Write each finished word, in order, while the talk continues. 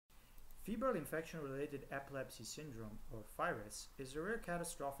Febrile infection-related epilepsy syndrome, or FIRIS, is a rare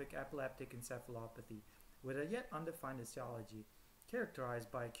catastrophic epileptic encephalopathy with a yet undefined etiology,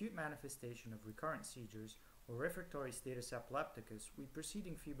 characterized by acute manifestation of recurrent seizures or refractory status epilepticus with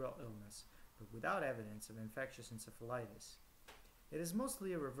preceding febrile illness, but without evidence of infectious encephalitis. It is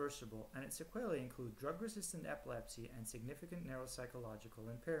mostly irreversible, and its sequelae include drug-resistant epilepsy and significant neuropsychological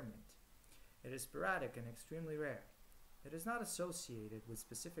impairment. It is sporadic and extremely rare. It is not associated with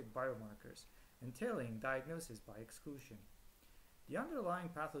specific biomarkers, entailing diagnosis by exclusion. The underlying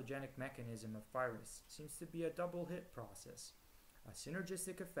pathogenic mechanism of FIRIS seems to be a double-hit process, a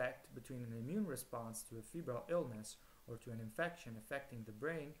synergistic effect between an immune response to a febrile illness or to an infection affecting the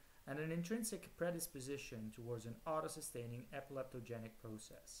brain and an intrinsic predisposition towards an autosustaining epileptogenic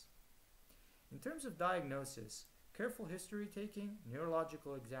process. In terms of diagnosis, careful history taking,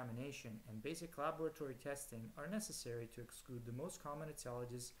 neurological examination, and basic laboratory testing are necessary to exclude the most common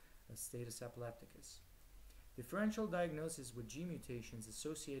etiologies of status epilepticus. Differential diagnosis with G mutations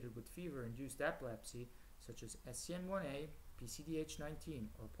associated with fever-induced epilepsy, such as SCN1A, PCDH19,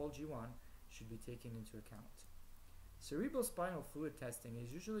 or POLG1, should be taken into account. Cerebrospinal fluid testing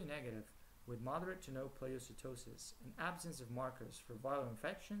is usually negative, with moderate to no pleocytosis and absence of markers for viral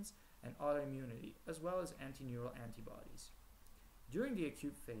infections and autoimmunity, as well as antineural antibodies. During the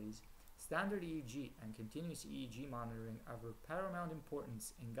acute phase, standard EEG and continuous EEG monitoring are of paramount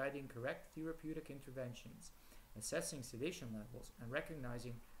importance in guiding correct therapeutic interventions, assessing sedation levels, and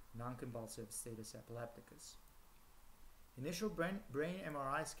recognizing non-convulsive status epilepticus. Initial brain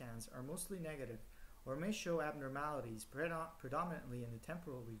MRI scans are mostly negative or may show abnormalities predominantly in the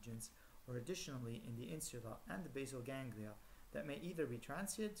temporal regions or additionally in the insula and the basal ganglia that may either be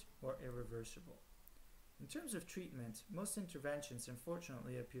transient or irreversible. In terms of treatment, most interventions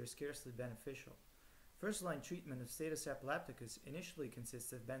unfortunately appear scarcely beneficial. First-line treatment of status epilepticus initially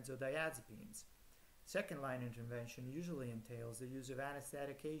consists of benzodiazepines. Second-line intervention usually entails the use of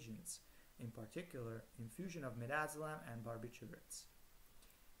anesthetic agents, in particular infusion of midazolam and barbiturates.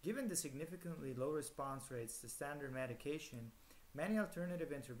 Given the significantly low response rates to standard medication, many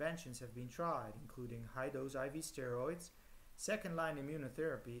alternative interventions have been tried, including high-dose IV steroids, second-line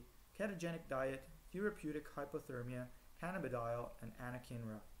immunotherapy, ketogenic diet, therapeutic hypothermia, cannabidiol, and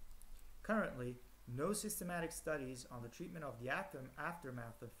anakinra. Currently, no systematic studies on the treatment of the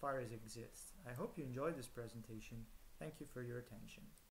aftermath of FIRIS exist. I hope you enjoyed this presentation. Thank you for your attention.